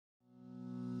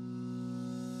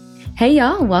Hey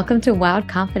y'all, welcome to Wild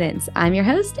Confidence. I'm your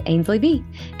host, Ainsley B,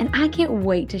 and I can't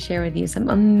wait to share with you some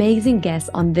amazing guests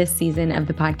on this season of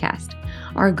the podcast.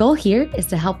 Our goal here is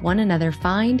to help one another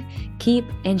find, keep,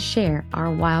 and share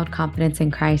our wild confidence in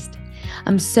Christ.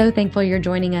 I'm so thankful you're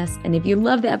joining us, and if you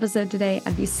love the episode today,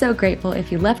 I'd be so grateful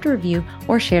if you left a review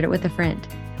or shared it with a friend.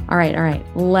 All right,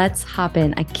 let's hop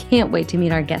in. I can't wait to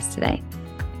meet our guest today.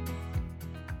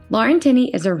 Lauren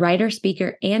Tenney is a writer,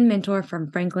 speaker, and mentor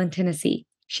from Franklin, Tennessee.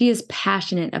 She is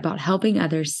passionate about helping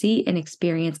others see and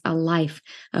experience a life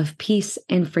of peace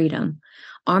and freedom.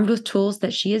 Armed with tools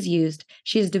that she has used,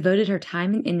 she has devoted her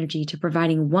time and energy to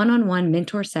providing one-on-one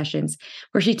mentor sessions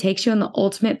where she takes you on the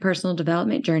ultimate personal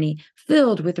development journey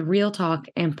filled with real talk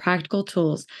and practical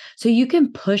tools so you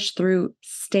can push through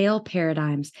stale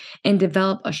paradigms and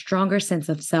develop a stronger sense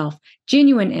of self,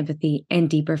 genuine empathy, and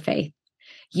deeper faith.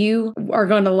 You are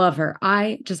going to love her.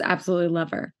 I just absolutely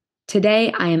love her.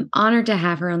 Today, I am honored to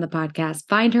have her on the podcast.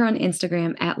 Find her on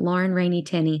Instagram at Lauren Rainey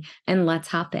Tenney, and let's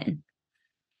hop in.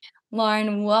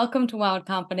 Lauren, welcome to Wild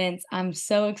Confidence. I'm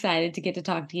so excited to get to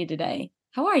talk to you today.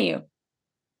 How are you?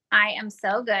 I am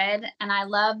so good, and I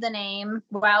love the name.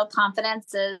 Wild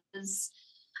Confidence is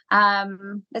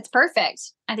it's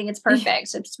perfect. I think it's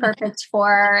perfect. It's perfect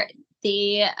for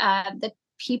the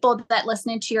people that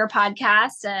listening to your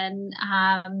podcast and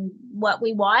what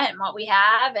we want and what we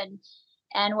have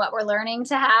and what we're learning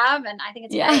to have. And I think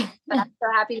it's great. But I'm so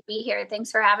happy to be here.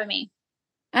 Thanks for having me.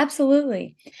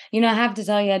 Absolutely. I have to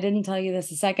tell you, I didn't tell you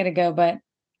this a second ago, but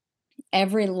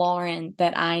every Lauren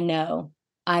that I know,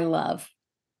 I love.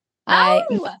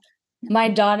 My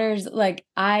daughter's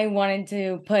I wanted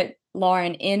to put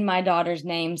Lauren in my daughter's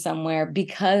name somewhere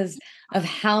because of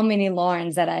how many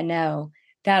Laurens that I know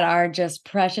that are just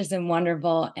precious and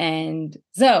wonderful. And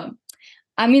so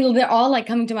they're all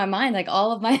coming to my mind,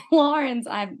 all of my Laurens.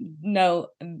 I know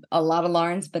a lot of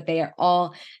Laurens, but they are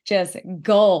all just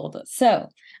gold. So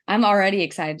I'm already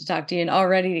excited to talk to you and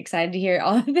already excited to hear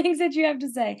all the things that you have to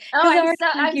say. I'm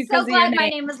so glad my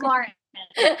name is Lauren.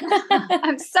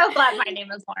 I'm so glad my name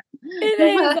is Lauren. It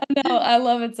is. I know. I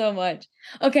love it so much.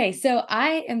 Okay. So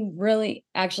I am really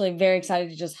actually very excited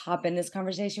to just hop in this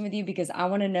conversation with you because I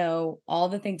want to know all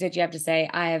the things that you have to say.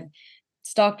 I have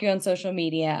stalked you on social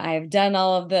media. I have done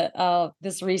all of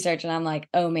this research and I'm like,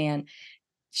 oh man,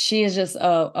 she is just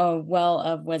a well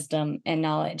of wisdom and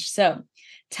knowledge. So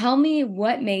tell me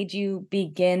what made you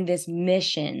begin this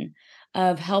mission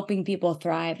of helping people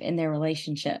thrive in their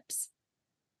relationships?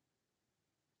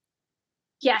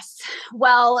 Yes.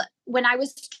 Well, when I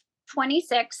was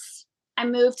 26, I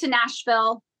moved to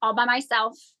Nashville all by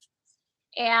myself.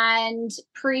 And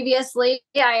previously,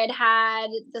 I had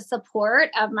the support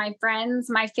of my friends,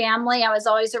 my family. I was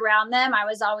always around them. I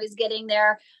was always getting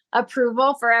their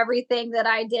approval for everything that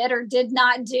I did or did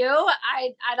not do.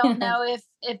 I don't know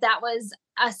if that was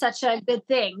such a good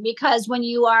thing, because when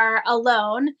you are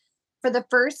alone for the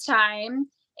first time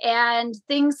and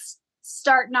things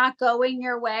start not going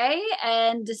your way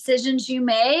and decisions you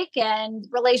make and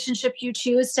relationships you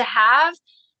choose to have,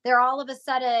 they're all of a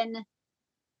sudden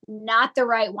not the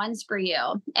right ones for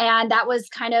you. And that was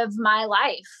kind of my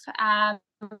life. I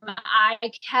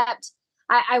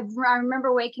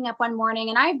remember waking up one morning,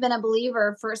 and I've been a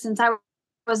believer since I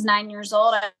was 9 years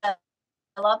old. I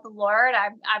love the Lord.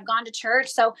 I've gone to church.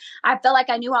 So I felt like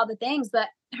I knew all the things, but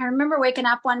I remember waking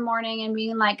up one morning and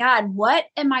being like, God, what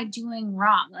am I doing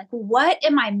wrong? Like, what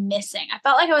am I missing? I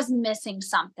felt like I was missing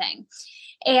something.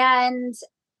 And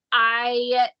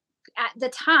at the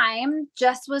time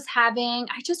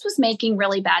I just was making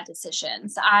really bad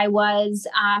decisions. I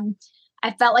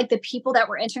felt like the people that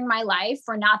were entering my life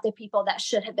were not the people that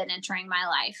should have been entering my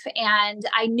life. And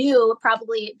I knew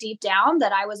probably deep down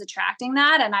that I was attracting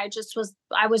that. And I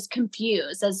was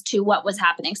confused as to what was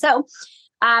happening. So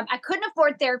I couldn't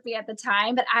afford therapy at the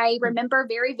time, but I remember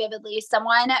very vividly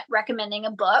someone recommending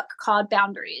a book called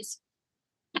Boundaries.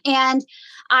 And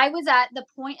I was at the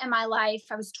point in my life,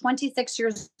 I was 26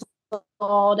 years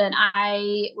old, and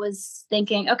I was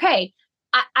thinking, okay,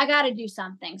 I got to do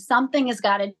something. Something has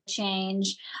got to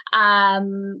change.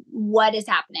 What is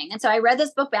happening? And so I read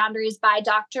this book, Boundaries, by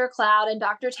Dr. Cloud and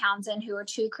Dr. Townsend, who are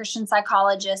two Christian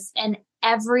psychologists, and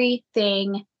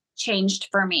everything changed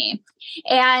for me.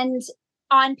 And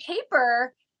on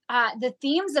paper, the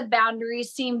themes of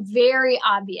boundaries seem very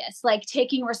obvious, like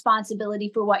taking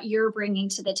responsibility for what you're bringing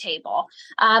to the table,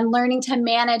 learning to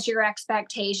manage your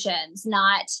expectations,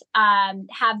 not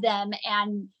have them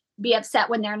and be upset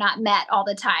when they're not met all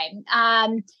the time.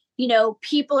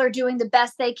 People are doing the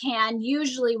best they can,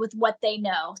 usually with what they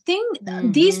know.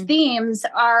 These themes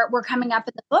were coming up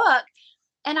in the book.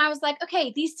 And I was like,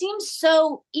 okay, these seem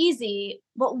so easy,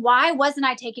 but why wasn't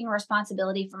I taking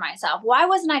responsibility for myself? Why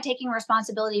wasn't I taking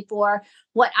responsibility for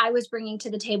what I was bringing to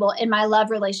the table in my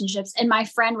love relationships, in my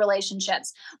friend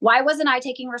relationships? Why wasn't I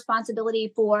taking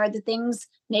responsibility for the things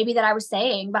maybe that I was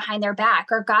saying behind their back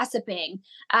or gossiping?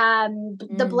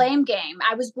 The blame game.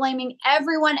 I was blaming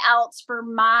everyone else for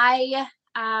my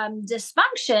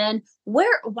dysfunction.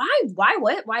 Why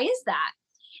is that?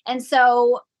 And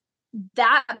so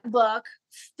that book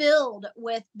filled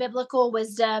with biblical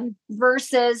wisdom,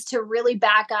 verses to really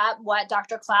back up what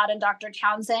Dr. Cloud and Dr.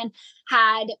 Townsend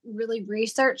had really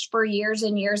researched for years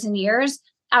and years and years.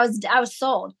 I was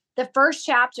sold. The first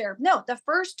chapter, no, the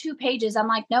first 2 pages, I'm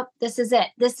like, nope, this is it.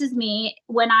 This is me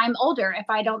when I'm older if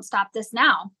I don't stop this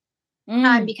now.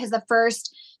 Because the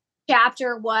first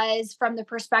chapter was from the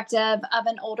perspective of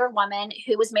an older woman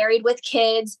who was married with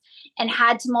kids and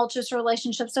had tumultuous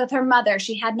relationships with her mother.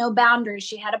 She had no boundaries.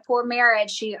 She had a poor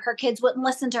marriage. Her kids wouldn't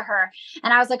listen to her.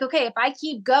 And I was like, okay, if I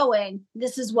keep going,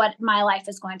 this is what my life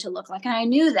is going to look like. And I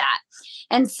knew that.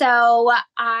 And so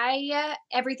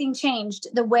everything changed.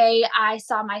 The way I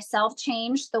saw myself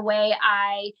changed, the way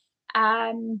I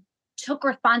took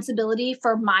responsibility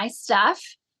for my stuff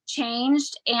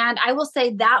changed. And I will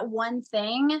say that one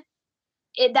thing,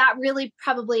 that really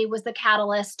probably was the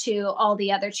catalyst to all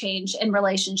the other change in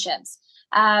relationships.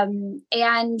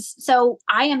 And so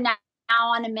I am now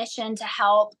on a mission to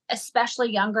help,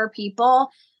 especially younger people,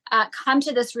 come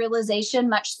to this realization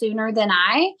much sooner than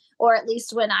or at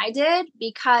least when I did,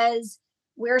 because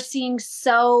we're seeing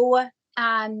so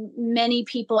many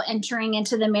people entering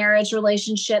into the marriage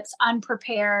relationships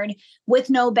unprepared, with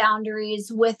no boundaries,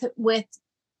 with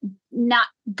not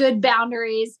good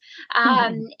boundaries.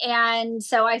 And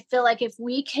so I feel like if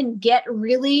we can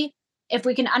if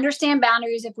we can understand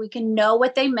boundaries, if we can know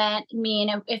what they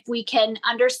mean, if we can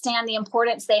understand the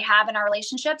importance they have in our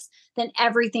relationships, then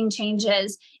everything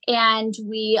changes. And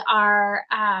we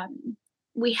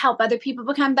help other people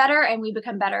become better, and we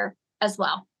become better as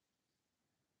well.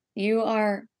 You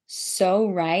are so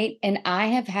right. And I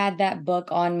have had that book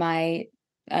on my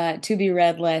to be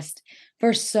read list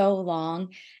for so long.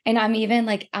 And I'm even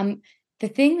like, the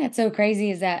thing that's so crazy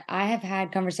is that I have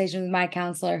had conversations with my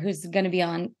counselor, who's going to be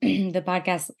on the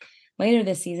podcast later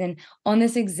this season, on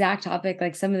this exact topic,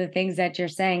 like some of the things that you're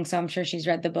saying. So I'm sure she's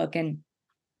read the book and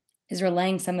is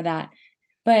relaying some of that.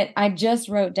 But I just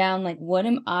wrote down, like, what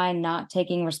am I not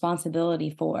taking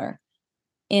responsibility for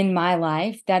in my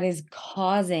life that is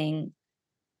causing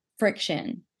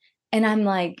friction? And I'm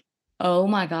like, oh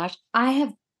my gosh,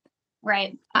 I've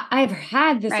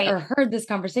had this or heard this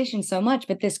conversation so much,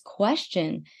 but this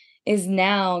question is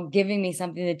now giving me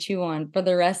something to chew on for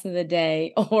the rest of the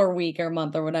day or week or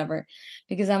month or whatever,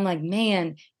 because I'm like,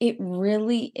 man, it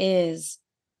really is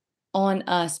on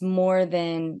us more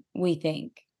than we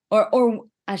think. Or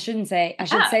I should say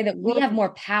that we have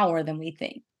more power than we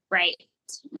think. Right.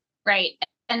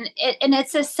 And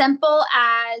it's as simple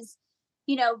as,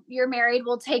 you're married.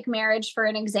 We'll take marriage for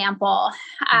an example.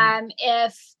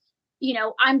 If,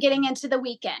 I'm getting into the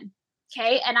weekend,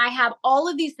 okay, and I have all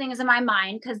of these things in my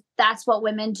mind, because that's what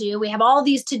women do. We have all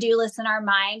these to-do lists in our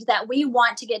mind that we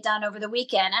want to get done over the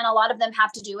weekend. And a lot of them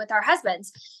have to do with our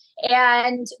husbands.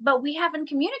 But we haven't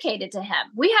communicated to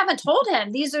him. We haven't told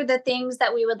him these are the things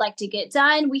that we would like to get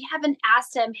done. We haven't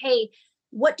asked him, hey,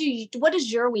 what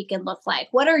does your weekend look like?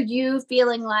 What are you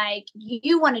feeling like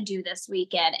you want to do this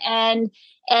weekend? And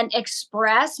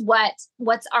express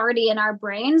what's already in our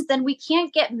brains. Then we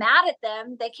can't get mad at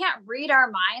them. They can't read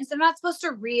our minds. They're not supposed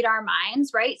to read our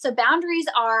minds, right? So boundaries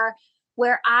are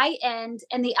where I end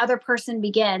and the other person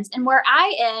begins. And where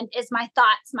I end is my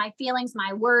thoughts, my feelings,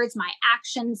 my words, my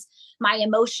actions, my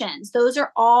emotions. Those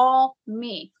are all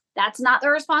me. That's not the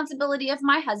responsibility of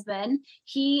my husband.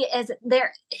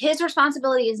 His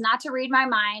responsibility is not to read my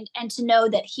mind and to know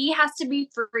that he has to be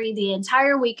free the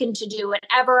entire weekend to do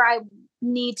whatever I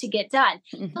need to get done.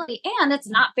 And it's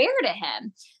not fair to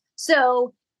him.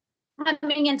 So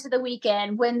coming into the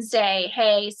weekend, Wednesday,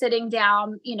 hey, sitting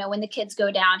down, when the kids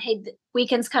go down, hey, the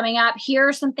weekend's coming up. Here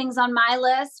are some things on my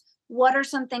list. What are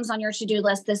some things on your to-do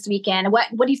list this weekend? What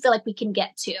do you feel like we can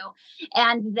get to?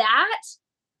 And that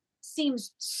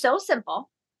seems so simple,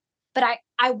 but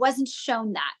I wasn't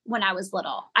shown that when I was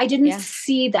little. I didn't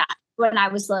see that when I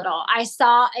was little. I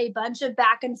saw a bunch of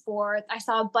back and forth. I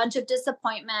saw a bunch of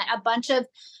disappointment, a bunch of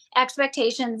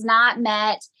expectations not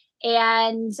met,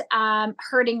 and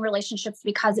hurting relationships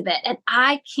because of it. And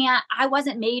I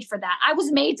wasn't made for that. I was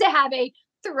made to have a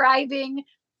thriving,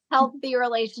 healthy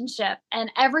relationship,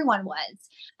 and everyone was.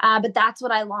 But that's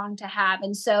what I long to have.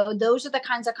 And so those are the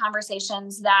kinds of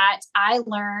conversations that I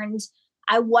learned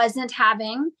I wasn't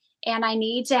having and I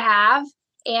need to have.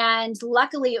 And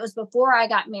luckily it was before I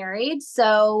got married.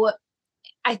 So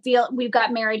I feel we've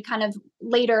got married kind of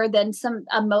later than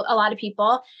a lot of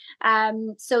people.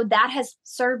 So that has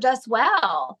served us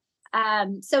well.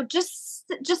 So just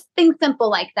think simple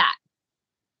like that.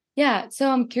 Yeah. So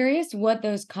I'm curious what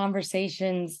those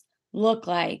conversations look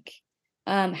like.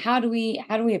 How do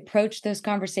we approach those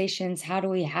conversations? How do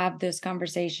we have those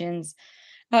conversations?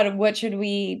 What should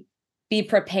we be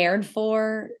prepared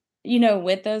for,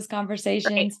 with those Right.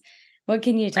 conversations? What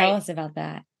can you tell Right. us about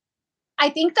that? I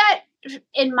think that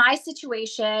in my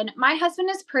situation, my husband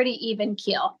is pretty even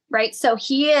keel, right? So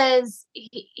he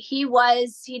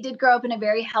did grow up in a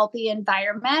very healthy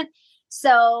environment.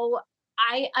 So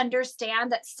I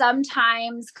understand that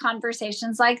sometimes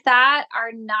conversations like that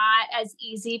are not as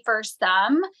easy for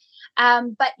some.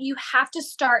 But you have to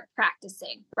start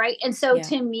practicing, right? And so Yeah.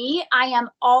 to me, I am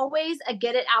always a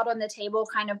get it out on the table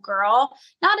kind of girl.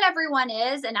 Not everyone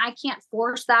is, and I can't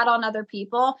force that on other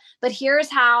people. But here's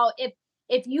how: if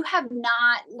you have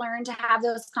not learned to have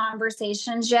those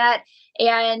conversations yet,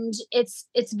 and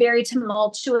it's very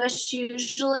tumultuous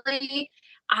usually,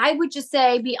 I would just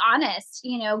say be honest,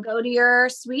 go to your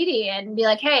sweetie and be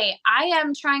like, hey, I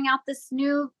am trying out this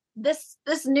new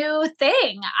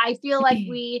thing. I feel like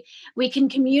we can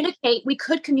communicate, we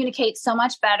could communicate so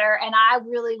much better, and I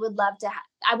really would love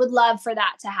I would love for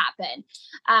that to happen.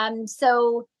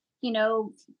 So you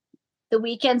know the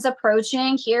weekend's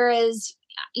approaching. Here is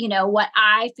what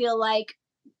I feel like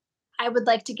I would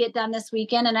like to get done this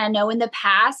weekend. And I know in the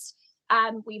past,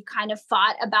 we've kind of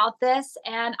fought about this,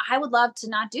 and I would love to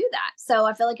not do that. So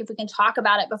I feel like if we can talk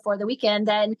about it before the weekend,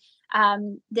 then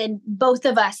both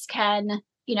of us can,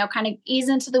 kind of ease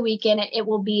into the weekend. It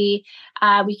will be,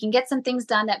 we can get some things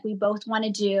done that we both want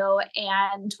to do,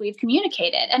 and we've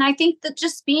communicated. And I think that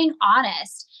just being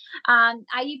honest,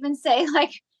 I even say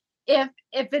like,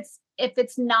 if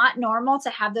it's not normal to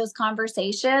have those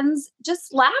conversations,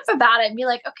 just laugh about it and be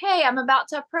like, okay, I'm about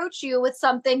to approach you with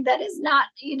something that is not,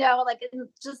 like,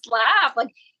 just laugh.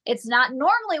 Like, it's not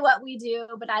normally what we do,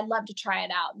 but I'd love to try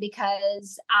it out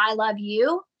because I love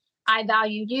you. I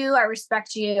value you. I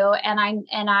respect you.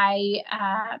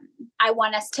 I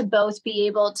want us to both be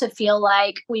able to feel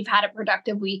like we've had a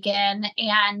productive weekend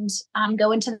and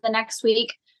go into the next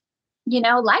week,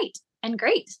 light and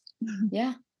great.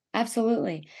 Yeah,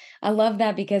 absolutely. I love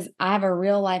that because I have a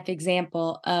real life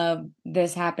example of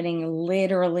this happening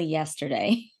literally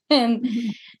yesterday. And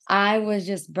I was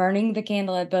just burning the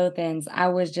candle at both ends. I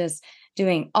was just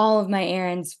doing all of my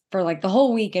errands for like the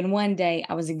whole week in one day.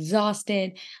 I was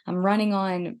exhausted. I'm running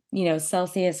on,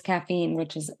 Celsius caffeine,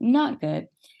 which is not good.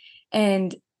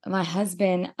 And my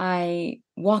husband, I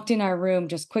walked in our room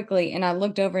just quickly and I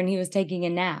looked over and he was taking a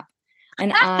nap.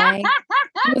 And I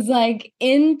was like,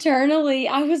 internally,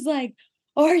 I was like,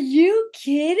 "Are you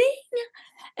kidding?"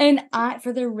 And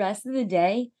for the rest of the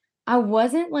day, I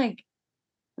wasn't like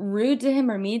rude to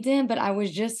him or mean to him, but I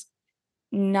was just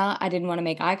I didn't want to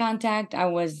make eye contact. I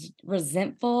was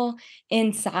resentful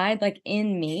inside, like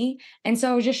in me. And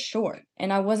so I was just short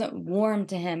and I wasn't warm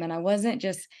to him and I wasn't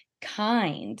just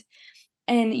kind.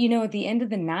 And, at the end of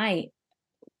the night,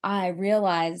 I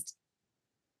realized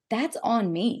that's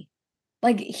on me.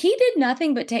 Like, he did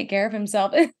nothing but take care of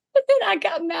himself, and I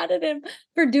got mad at him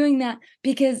for doing that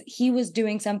because he was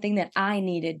doing something that I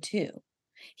needed too.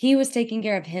 He was taking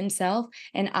care of himself,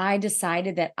 and I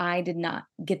decided that I did not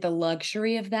get the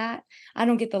luxury of that. I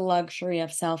don't get the luxury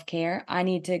of self-care. I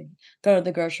need to go to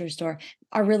the grocery store.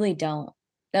 I really don't.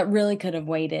 That really could have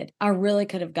waited. I really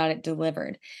could have got it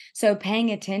delivered. So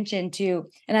paying attention to,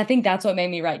 and I think that's what made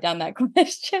me write down that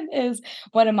question is,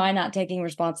 what am I not taking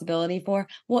responsibility for?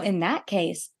 Well, in that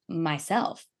case,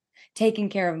 myself, taking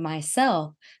care of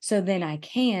myself so then I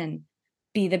can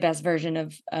be the best version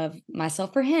of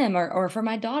myself for him or for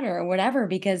my daughter or whatever,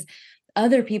 because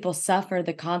other people suffer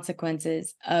the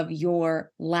consequences of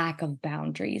your lack of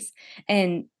boundaries.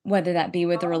 And whether that be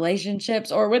with the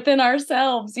relationships or within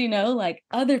ourselves, like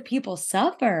other people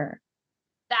suffer.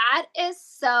 That is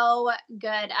so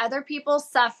good. Other people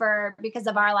suffer because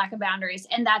of our lack of boundaries,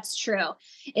 and that's true.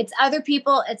 It's other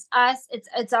people, it's us,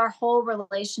 it's our whole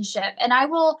relationship. And I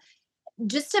will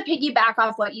just to piggyback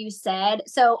off what you said.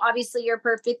 So obviously you're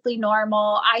perfectly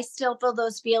normal. I still feel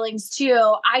those feelings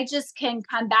too. I just can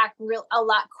come back a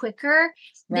lot quicker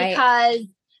Right. because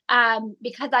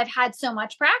I've had so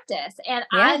much practice, and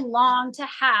I Yeah. long to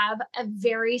have a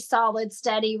very solid,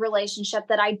 steady relationship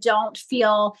that I don't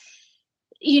feel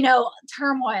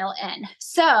turmoil in.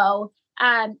 So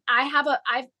I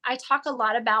talk a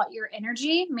lot about your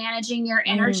energy, managing your Mm,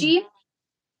 energy.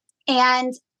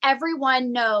 And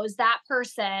everyone knows that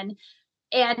person,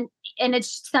 and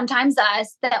it's sometimes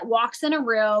us that walks in a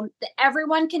room that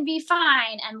everyone can be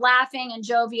fine and laughing and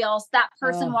jovial. So that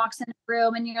person walks in the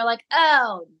room and you're like,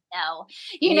 oh no,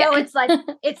 it's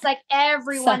like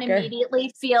everyone Sucker.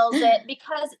 immediately feels it,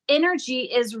 because energy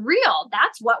is real.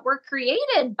 That's what we're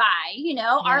created by.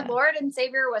 Our Lord and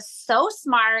Savior was so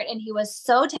smart and he was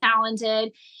so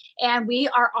talented, and we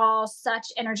are all such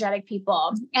energetic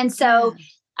people. And so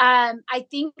I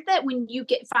think that when you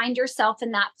find yourself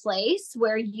in that place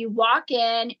where you walk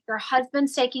in, your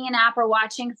husband's taking a nap or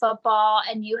watching football,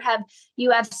 and you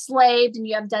have slaved and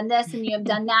you have done this and you have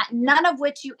done that, none of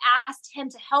which you asked him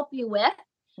to help you with.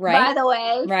 Right. By the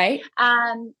way, right.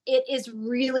 It is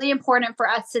really important for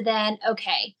us to then,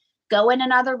 go in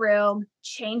another room,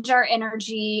 change our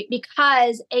energy,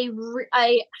 because a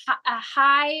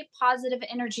high positive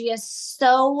energy is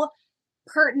so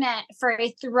pertinent for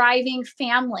a thriving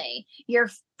family. Your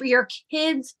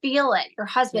kids feel it. Your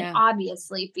husband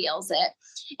obviously feels it.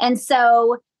 And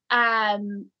so,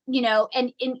 and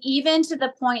even to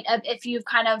the point of, if you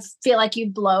kind of feel like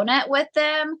you've blown it with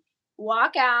them,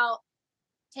 walk out,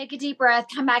 take a deep breath,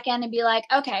 come back in and be like,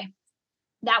 okay,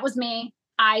 that was me.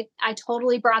 I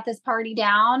totally brought this party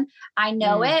down. I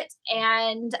know it.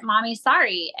 And mommy's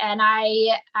sorry. And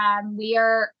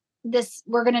we're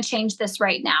going to change this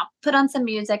right now. Put on some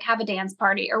music, have a dance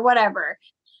party or whatever.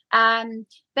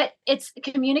 But it's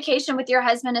communication with your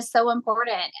husband is so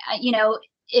important.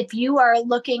 If you are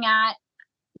looking at,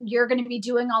 you're going to be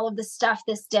doing all of this stuff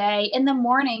this day, in the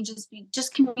morning,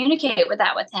 just communicate with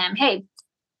him. Hey,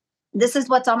 this is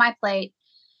what's on my plate.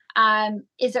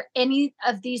 Is there any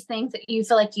of these things that you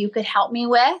feel like you could help me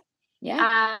with?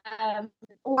 Yeah.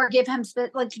 Or give him,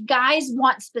 guys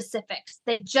want specifics.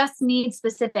 They just need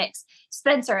specifics.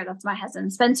 Spencer, that's my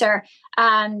husband. Spencer,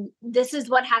 this is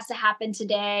what has to happen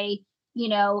today.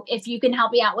 If you can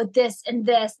help me out with this and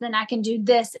this, then I can do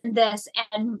this and this.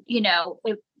 And,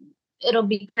 it'll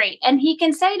be great. And he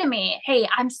can say to me, hey,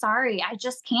 I'm sorry, I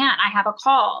just can't. I have a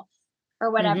call or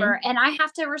whatever. And I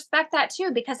have to respect that too,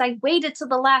 because I waited till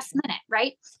the last minute.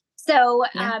 Right. So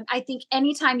I think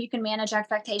anytime you can manage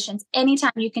expectations,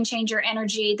 anytime you can change your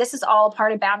energy, this is all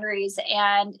part of boundaries,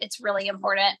 and it's really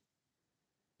important.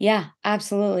 Yeah,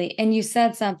 absolutely. And you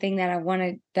said something that I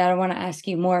want to ask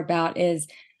you more about, is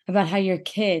about how your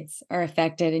kids are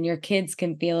affected and your kids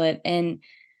can feel it. And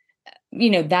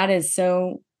that is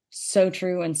so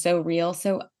true and so real.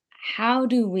 So how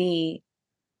do we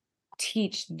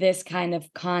teach this kind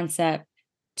of concept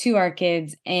to our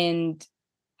kids, and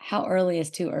how early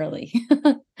is too early?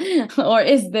 Or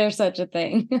is there such a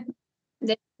thing?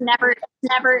 It's never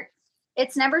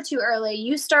too early.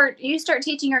 You start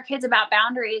teaching your kids about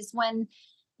boundaries when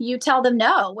you tell them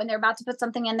no, when they're about to put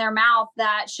something in their mouth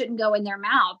that shouldn't go in their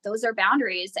mouth. Those are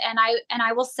boundaries. And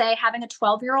I will say, having a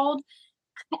 12-year-old,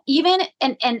 even,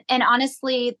 and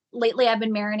honestly, lately I've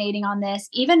been marinating on this,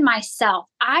 even myself,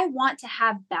 I want to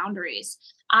have boundaries.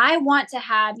 I want to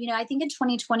have, I think in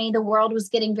 2020, the world was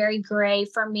getting very gray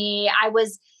for me. I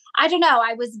was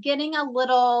getting a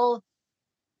little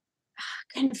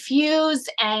confused,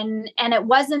 and it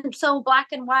wasn't so black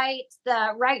and white, the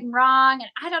right and wrong. And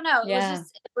I don't know, I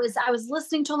was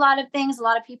listening to a lot of things, a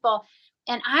lot of people.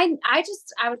 And I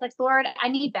was like, Lord, I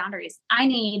need boundaries. I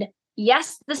need,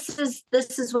 yes, this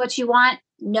is what you want.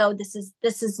 No, this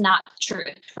is not true.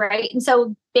 Right. And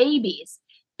so babies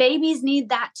need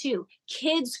that too.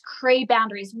 Kids crave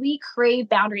boundaries. We crave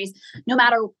boundaries, no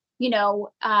matter,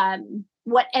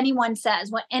 what anyone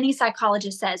says, what any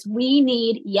psychologist says. We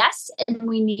need yes and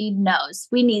we need no's.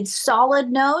 We need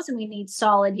solid no's and we need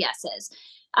solid yeses,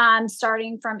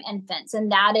 starting from infants.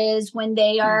 And that is when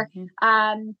they are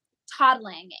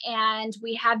toddling, and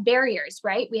we have barriers,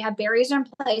 right? We have barriers in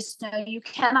place. No, you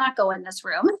cannot go in this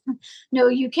room. No,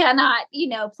 you cannot,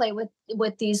 play with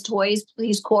these toys,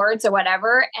 these cords or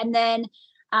whatever. And then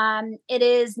it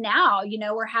is now, our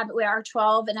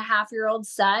 12-and-a-half-year-old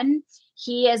son.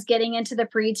 He is getting into the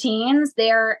preteens.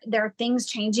 There are things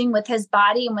changing with his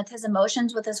body and with his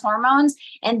emotions, with his hormones.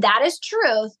 And that is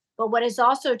truth. But what is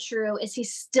also true is he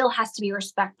still has to be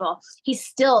respectful.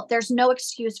 There's no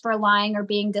excuse for lying or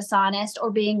being dishonest or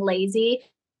being lazy.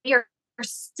 You're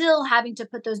still having to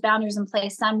put those boundaries in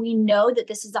place, son. We know that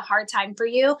this is a hard time for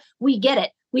you. We get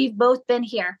it. We've both been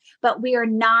here, but we are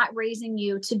not raising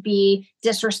you to be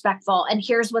disrespectful. And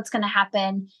here's what's going to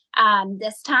happen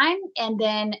this time, and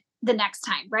then the next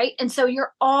time, right? And so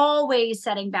you're always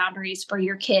setting boundaries for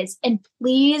your kids. And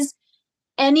please,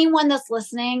 anyone that's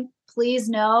listening, please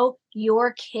know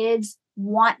your kids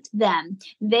want them.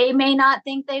 They may not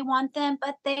think they want them,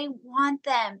 but they want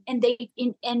them. And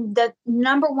and the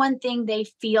number one thing they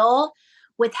feel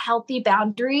with healthy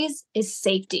boundaries is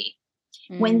safety.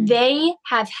 When they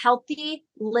have healthy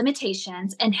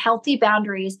limitations and healthy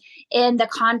boundaries in the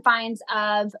confines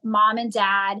of mom and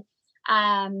dad,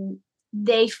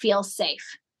 they feel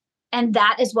safe. And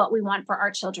that is what we want for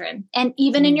our children. And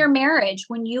even in your marriage,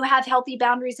 when you have healthy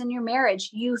boundaries in your marriage,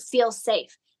 you feel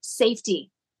safe,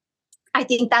 safety. I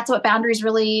think that's what boundaries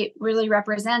really, really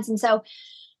represents. And so,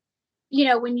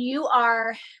 when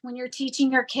you're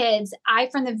teaching your kids, I,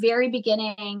 from the very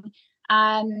beginning,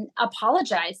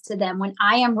 apologize to them when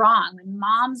I am wrong, when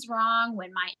mom's wrong,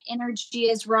 when my energy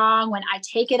is wrong, when I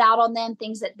take it out on them,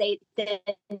 things that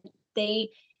they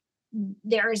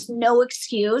there's no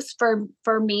excuse for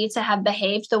me to have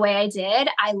behaved the way I did.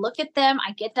 I look at them,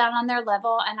 I get down on their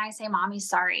level, and I say, Mommy's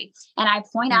sorry. And I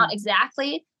point out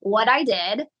exactly what I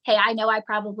did. Hey, I know I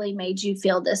probably made you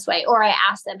feel this way. Or I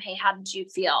ask them, hey, how did you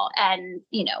feel? And,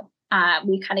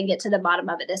 we kind of get to the bottom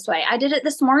of it this way. I did it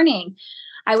this morning.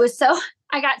 I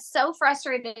got so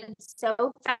frustrated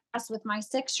so fast with my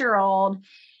 6-year-old.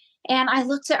 And I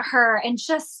looked at her, and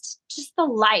just the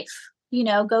life,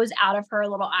 goes out of her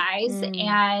little eyes.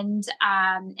 And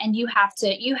you have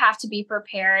to be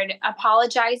prepared.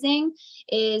 Apologizing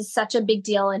is such a big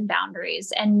deal in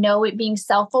boundaries, and being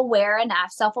self-aware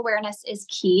enough. Self-awareness is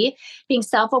key. Being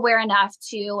self-aware enough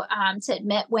to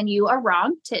admit when you are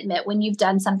wrong, to admit when you've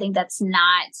done something that's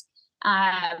not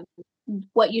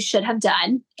what you should have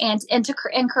done, and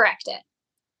correct it.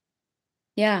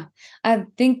 Yeah. I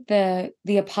think the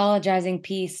apologizing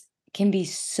piece can be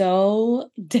so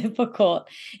difficult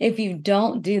if you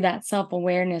don't do that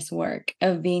self-awareness work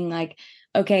of being like,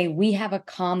 okay, we have a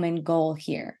common goal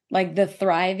here. Like, the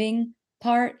thriving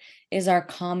part is our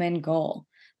common goal.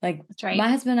 Like, that's right. My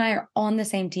husband and I are on the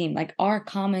same team. Like, our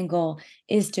common goal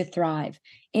is to thrive.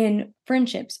 In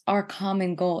friendships, our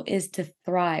common goal is to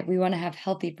thrive. We want to have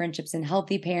healthy friendships and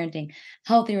healthy parenting,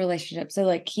 healthy relationships. So,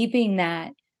 like, keeping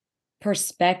that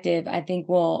perspective, I think,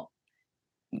 will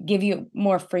give you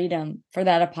more freedom for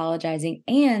that apologizing,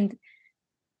 and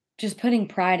just putting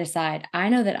pride aside. I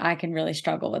know that I can really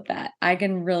struggle with that. I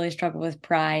can really struggle with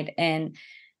pride. And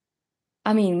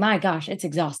I mean, my gosh, it's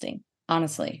exhausting,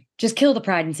 honestly. Just kill the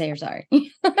pride and say you're sorry.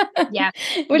 Yeah.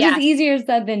 Which is easier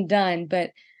said than done.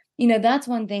 But, that's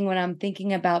one thing when I'm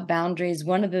thinking about boundaries.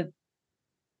 One of the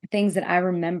things that I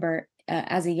remember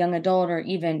as a young adult, or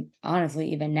even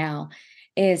honestly, even now,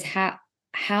 is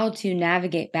how to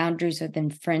navigate boundaries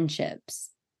within friendships.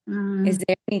 Is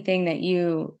there anything that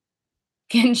you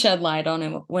can shed light on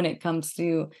when it comes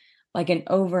to like an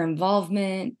over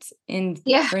involvement in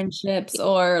friendships,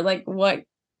 or like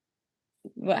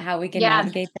how we can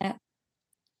navigate that?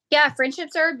 Yeah,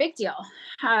 friendships are a big deal.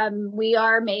 We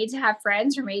are made to have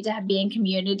friends. We're made to be in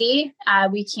community.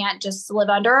 We can't just live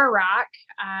under a rock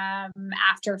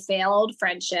after failed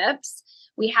friendships.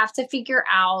 We have to figure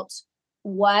out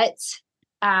what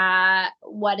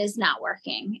is not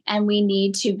working, and we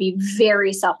need to be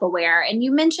very self-aware. And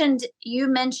you mentioned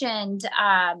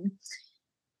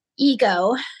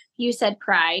ego. You said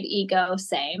pride, ego,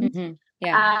 same.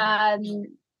 Yeah.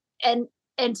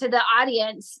 And to the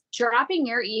audience, dropping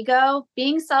your ego,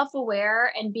 being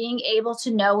self-aware, and being able to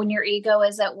know when your ego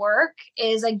is at work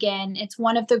is, again, it's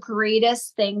one of the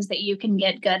greatest things that you can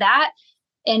get good at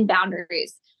in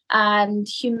boundaries.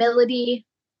 Humility,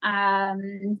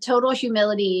 total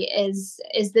humility is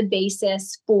the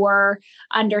basis for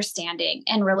understanding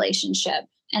and relationship.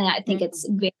 And I think it's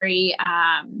very,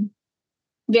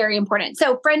 very important.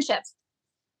 So friendships,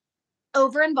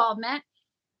 over involvement.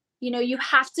 You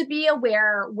have to be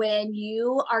aware when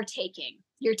you're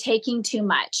taking too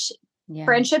much. Yeah.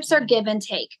 Friendships are give and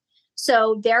take.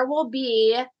 So there could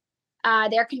be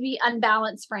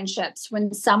unbalanced friendships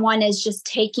when someone is just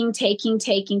taking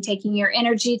your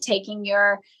energy, taking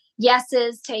your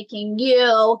yeses, taking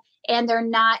you, and they're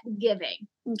not giving.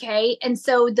 Okay. And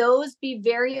so be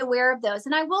very aware of those.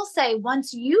 And I will say,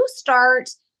 once you start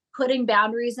putting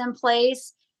boundaries in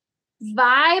place,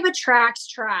 vibe attracts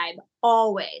tribe,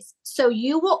 always. So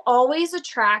you will always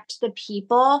attract the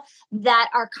people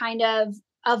that are kind of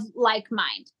like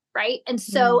mind, right? And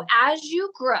so as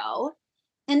you grow,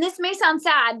 and this may sound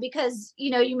sad because,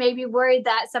 you may be worried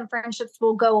that some friendships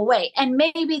will go away, and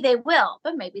maybe they will,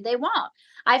 but maybe they won't.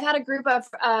 I've had a group of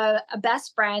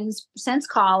best friends since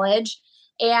college,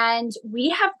 and we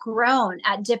have grown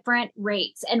at different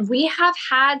rates, and we have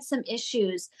had some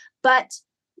issues, but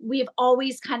we've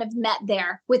always kind of met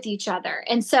there with each other.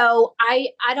 And so I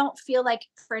don't feel like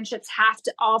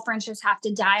all friendships have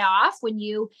to die off when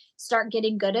you start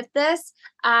getting good at this.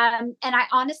 And I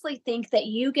honestly think that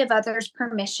you give others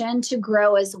permission to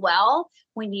grow as well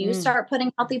when you start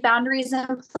putting healthy boundaries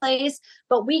in place.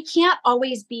 But we can't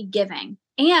always be giving.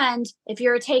 And if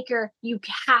you're a taker, you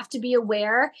have to be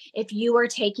aware if you are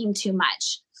taking too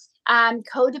much.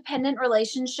 Codependent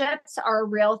relationships are a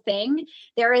real thing.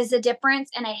 There is a difference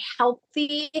in a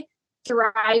healthy,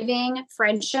 thriving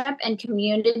friendship and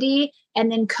community,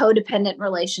 and then codependent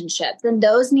relationships. And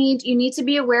you need to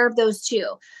be aware of those too.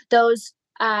 Those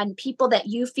people that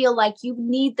you feel like you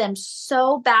need them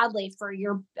so badly for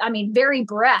very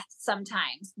breath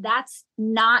sometimes. That's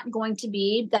not going to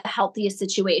be the healthiest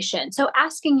situation. So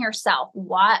asking yourself,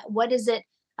 what is it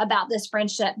about this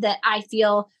friendship that I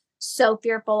feel so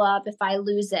fearful of if I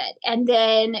lose it? And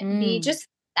then just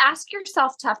ask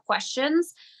yourself tough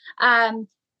questions.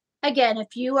 Again,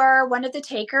 if you are one of the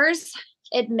takers,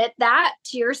 admit that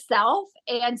to yourself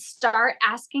and start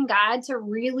asking God to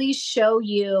really show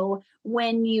you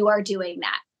when you are doing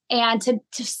that. And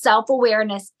to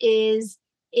self-awareness is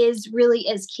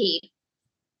key.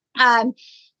 I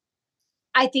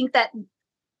think that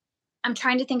I'm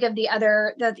trying to think of the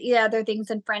other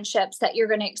things in friendships that you're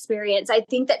going to experience. I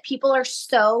think that people are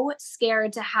so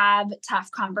scared to have tough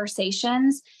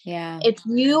conversations. Yeah. If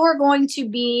you are going to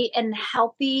be in a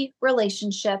healthy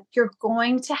relationship, you're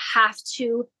going to have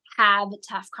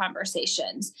tough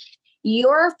conversations.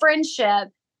 Your friendship,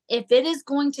 if it is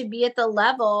going to be at the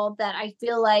level that I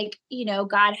feel like,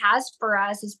 God has for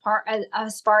us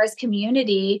as far as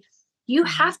community, you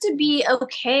have to be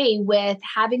okay with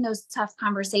having those tough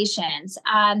conversations.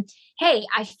 Hey,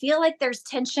 I feel like there's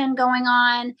tension going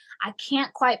on. I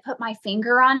can't quite put my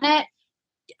finger on it.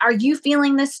 Are you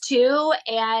feeling this too?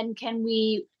 And can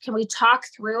we talk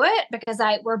through it? Because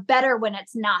we're better when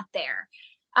it's not there.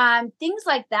 Things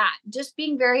like that. Just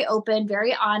being very open,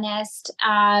 very honest.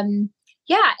 And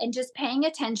just paying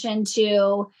attention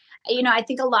to, I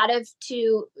think a lot of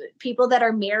people that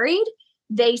are married,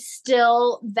 they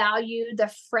still value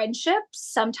the friendship,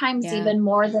 sometimes even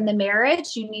more than the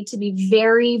marriage. You need to be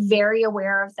very, very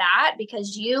aware of that,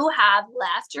 because you have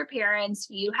left your parents,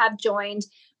 you have joined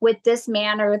with this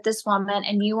man or with this woman,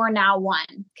 and you are now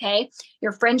one. Okay.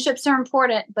 Your friendships are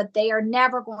important, but they are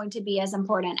never going to be as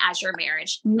important as your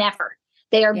marriage. Never.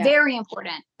 They are very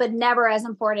important, but never as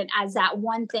important as that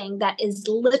one thing that is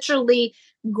literally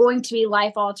going to be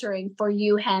life altering for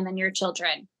you, him, and your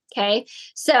children. Okay.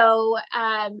 So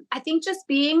I think just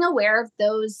being aware of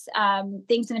those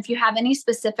things. And if you have any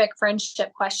specific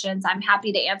friendship questions, I'm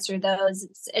happy to answer those.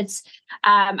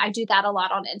 I do that a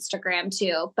lot on Instagram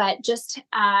too, but just,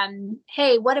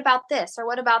 hey, what about this? Or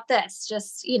what about this?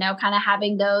 Just, kind of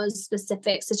having those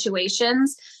specific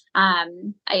situations.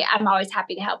 I'm always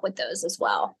happy to help with those as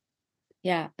well.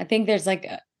 Yeah. I think there's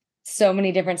so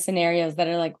many different scenarios that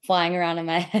are flying around in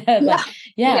my head.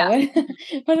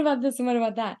 What about this and what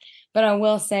about that? But I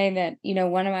will say that,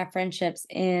 one of my friendships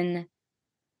I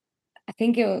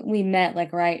think we met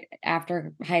right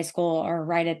after high school or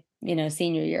right at,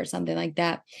 senior year or something like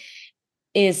that,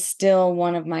 is still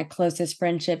one of my closest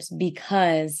friendships,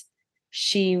 because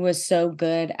she was so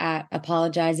good at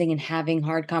apologizing and having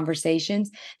hard conversations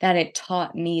that it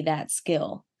taught me that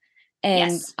skill.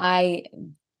 And I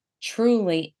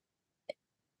truly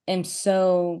am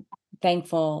so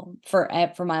thankful for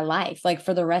my life.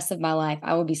 For the rest of my life,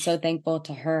 I will be so thankful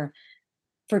to her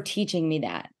for teaching me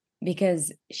that,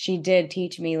 because she did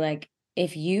teach me,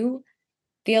 if you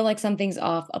feel like something's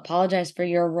off, apologize for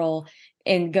your role.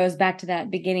 And goes back to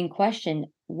that beginning question.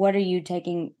 What are you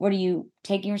taking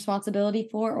responsibility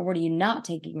for, or what are you not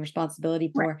taking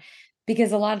responsibility for? Right.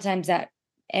 Because a lot of times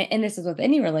and this is with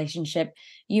any relationship,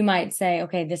 you might say,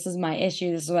 okay, this is my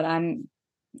issue. This is what I'm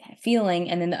feeling.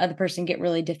 And then the other person get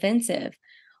really defensive.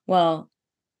 Well,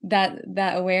 that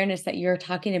awareness that you're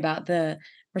talking about, the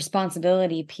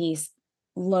responsibility piece,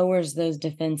 lowers those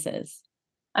defenses.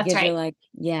 That's because right. You're like,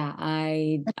 yeah,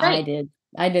 I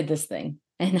did this thing.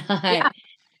 And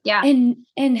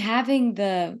and having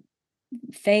the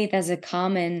faith as a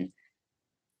common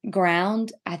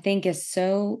ground, I think is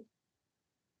so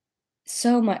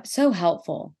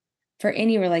helpful for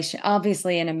any relation,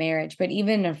 obviously in a marriage, but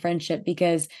even in a friendship,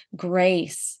 because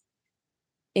grace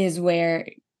is where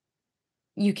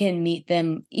you can meet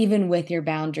them even with your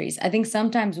boundaries. I think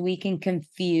sometimes we can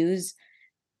confuse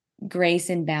grace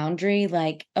and boundary,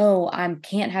 oh, I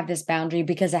can't have this boundary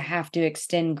because I have to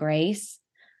extend grace.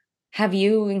 Have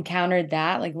you encountered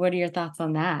that? What are your thoughts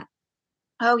on that?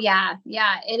 Oh yeah.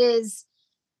 Yeah, it is.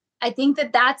 I think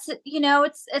that's,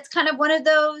 it's kind of one of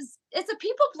those, it's a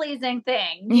people pleasing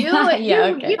thing. You are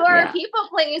a people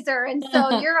pleaser. And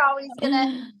so you're always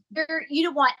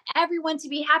you want everyone to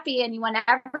be happy and you want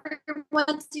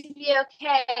everyone to be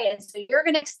okay. And so you're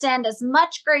going to extend as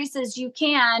much grace as you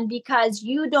can because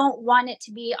you don't want it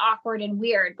to be awkward and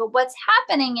weird. But what's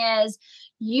happening is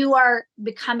you are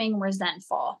becoming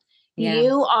resentful. Yeah.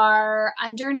 You are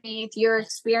underneath, you're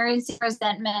experiencing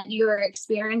resentment, you're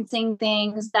experiencing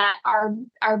things that are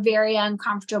very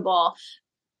uncomfortable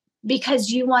because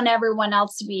you want everyone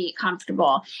else to be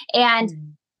comfortable.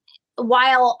 And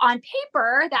while on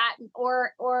paper that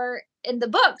or in the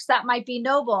books that might be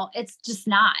noble, it's just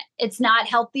not. It's not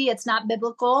healthy, it's not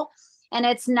biblical, and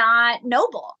it's not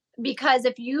noble. Because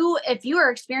if you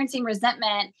are experiencing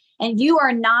resentment and you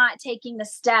are not taking the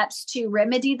steps to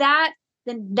remedy that,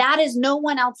 then that is no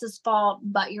one else's fault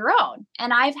but your own.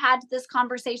 And I've had this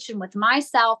conversation with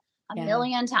myself a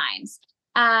million times.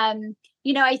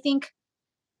 I think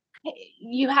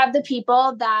you have the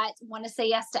people that want to say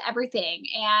yes to everything,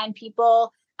 and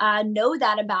people know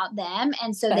that about them.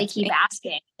 And so they keep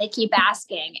asking,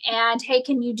 and, hey,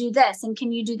 can you do this? And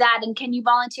can you do that? And can you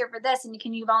volunteer for this? And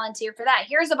can you volunteer for that?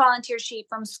 Here's a volunteer sheet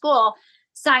from school,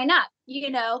 sign up,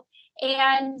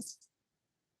 and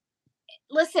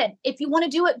listen, if you want to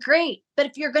do it, great. But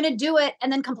if you're going to do it and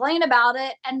then complain about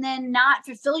it and then not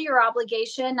fulfill your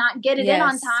obligation, not get it in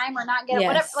on time or not get it,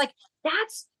 whatever, like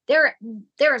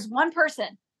there is one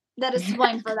person that is to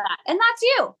blame for that. And that's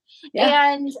you.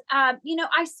 Yeah. And,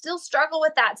 I still struggle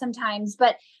with that sometimes,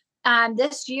 but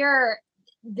this year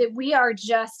that we are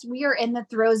in the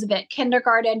throes of it.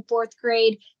 Kindergarten, 4th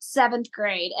grade, 7th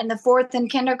grade, and the 4th in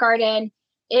kindergarten.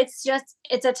 It's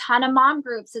a ton of mom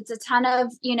groups. It's a ton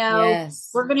of,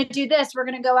 we're going to do this. We're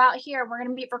going to go out here. We're going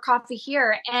to meet for coffee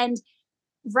here. And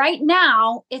right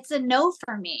now it's a no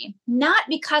for me, not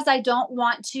because I don't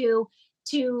want to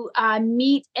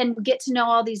meet and get to know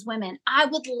all these women. I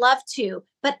would love to,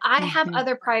 but I have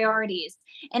other priorities.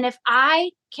 And if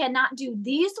I cannot do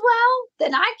these well,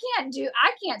 then I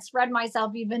can't spread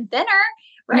myself even thinner,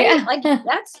 right? Yeah. Like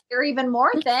or even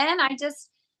more thin.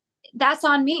 That's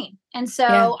on me. And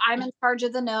so I'm in charge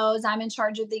of the no's, I'm in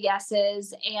charge of the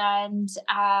yeses. And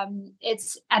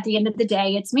it's at the end of the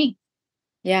day, it's me.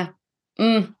 Yeah.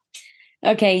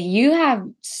 Okay. You have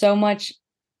so much.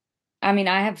 I mean,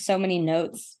 I have so many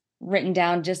notes written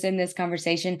down just in this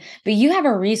conversation, but you have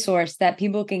a resource that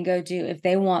people can go to if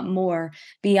they want more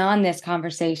beyond this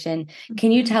conversation.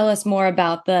 Can you tell us more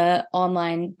about the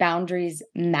online boundaries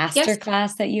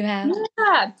masterclass that you have?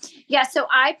 Yeah. So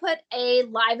I put a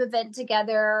live event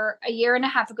together a year and a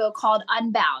half ago called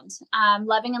Unbound,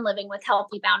 Loving and Living with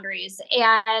Healthy Boundaries.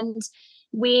 And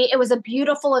it was a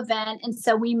beautiful event. And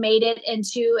so we made it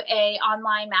into a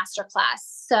online masterclass.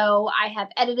 So I have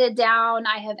edited down,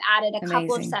 I have added a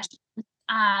couple of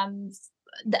sessions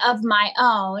of my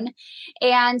own.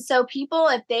 And so people,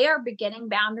 if they are beginning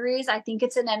boundaries, I think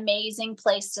it's an amazing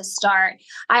place to start.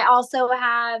 I also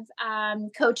have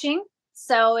coaching.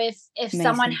 So if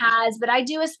someone has, but I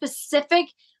do a specific,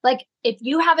 like if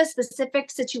you have a specific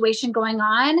situation going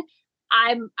on,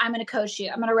 I'm going to coach you.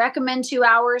 I'm going to recommend 2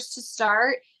 hours to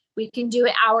start. We can do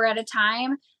it hour at a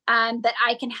time. That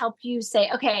I can help you say,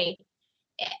 okay,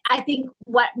 I think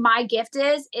what my gift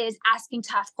is asking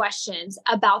tough questions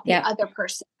about the other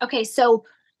person. Okay. So,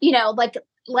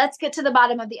 let's get to the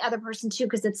bottom of the other person too,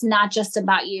 because it's not just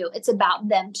about you. It's about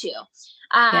them too.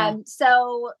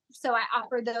 So I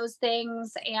offer those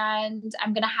things, and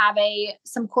I'm going to have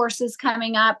some courses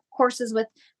coming up, courses with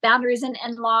boundaries and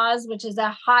in-laws, which is a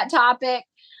hot topic.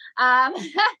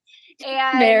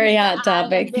 And very hot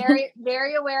topic. I'm very,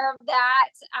 very aware of that.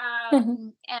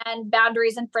 And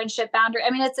boundaries and friendship boundary. I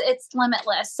mean, it's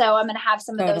limitless. So I'm going to have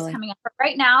some of those coming up. But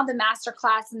right now, the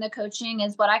masterclass and the coaching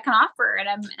is what I can offer, and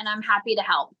I'm happy to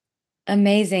help.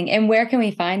 Amazing. And where can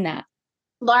we find that?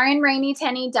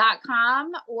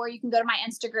 LaurenRaineyTenney.com, or you can go to my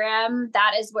Instagram.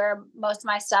 That is where most of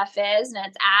my stuff is, and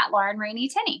it's at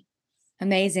LaurenRaineyTenney.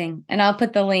 Amazing. And I'll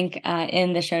put the link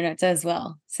in the show notes as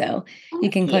well. So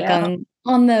you can click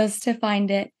on those to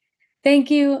find it. Thank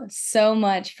you so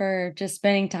much for just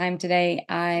spending time today.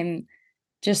 I'm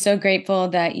just so grateful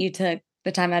that you took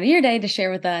the time out of your day to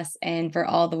share with us, and for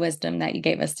all the wisdom that you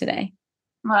gave us today.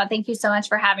 Well, thank you so much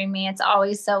for having me. It's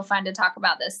always so fun to talk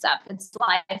about this stuff. It's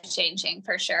life-changing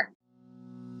for sure.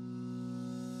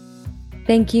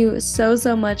 Thank you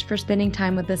so much for spending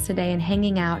time with us today and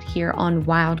hanging out here on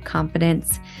Wild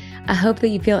Confidence. I hope that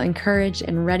you feel encouraged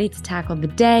and ready to tackle the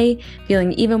day,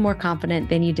 feeling even more confident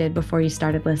than you did before you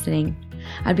started listening.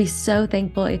 I'd be so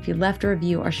thankful if you left a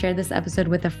review or shared this episode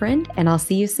with a friend, and I'll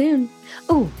see you soon.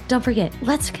 Oh, don't forget,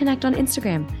 let's connect on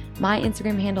Instagram. My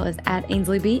Instagram handle is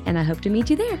 @AinsleyB, and I hope to meet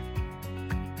you there.